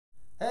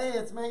Hey,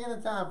 it's Megan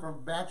and Tom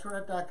from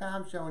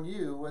Bachelorette.com showing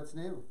you what's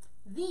new.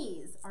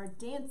 These are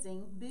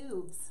dancing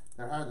boobs.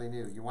 They're hardly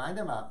new. You wind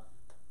them up.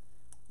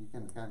 You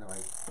can kind of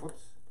like,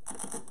 whoops.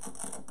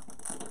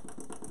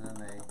 And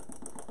then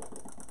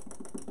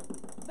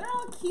they're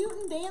all cute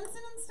and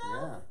dancing and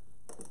stuff. yeah.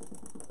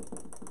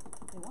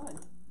 They want to go.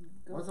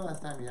 When was the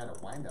last time you had a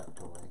wind-up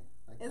toy?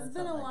 Like, It's that's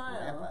been a something while. My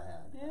grandpa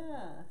had.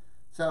 Yeah.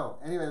 So,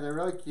 anyway, they're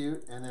really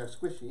cute and they're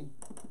squishy.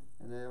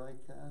 And they're like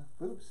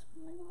boobs.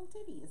 Like little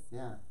titties.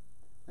 Yeah.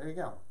 There you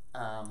go.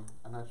 I'm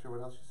not sure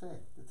what else you say.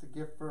 It's a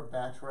gift for a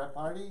bachelorette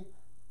party,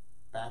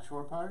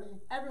 bachelor party,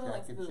 Everyone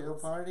likes Jack and boobs. chill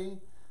party,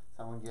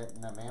 someone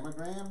getting a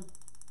mammogram.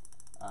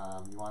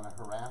 You want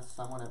to harass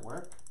someone at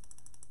work?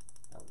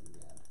 That would be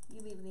bad.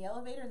 You leave in the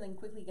elevator and then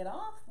quickly get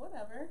off.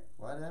 Whatever.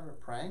 Whatever.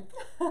 Prank.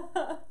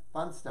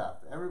 Fun stuff.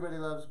 Everybody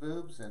loves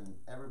boobs and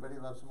everybody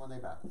loves them when they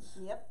bounce.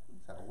 Yep.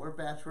 So we're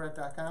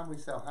Bachelorette.com. We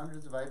sell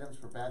hundreds of items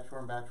for bachelor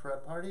and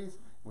bachelorette parties.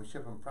 And we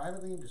ship them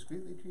privately and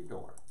discreetly to your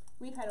door.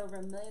 We've had over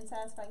 1 million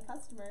satisfied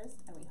customers,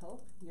 and we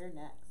hope you're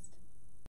next.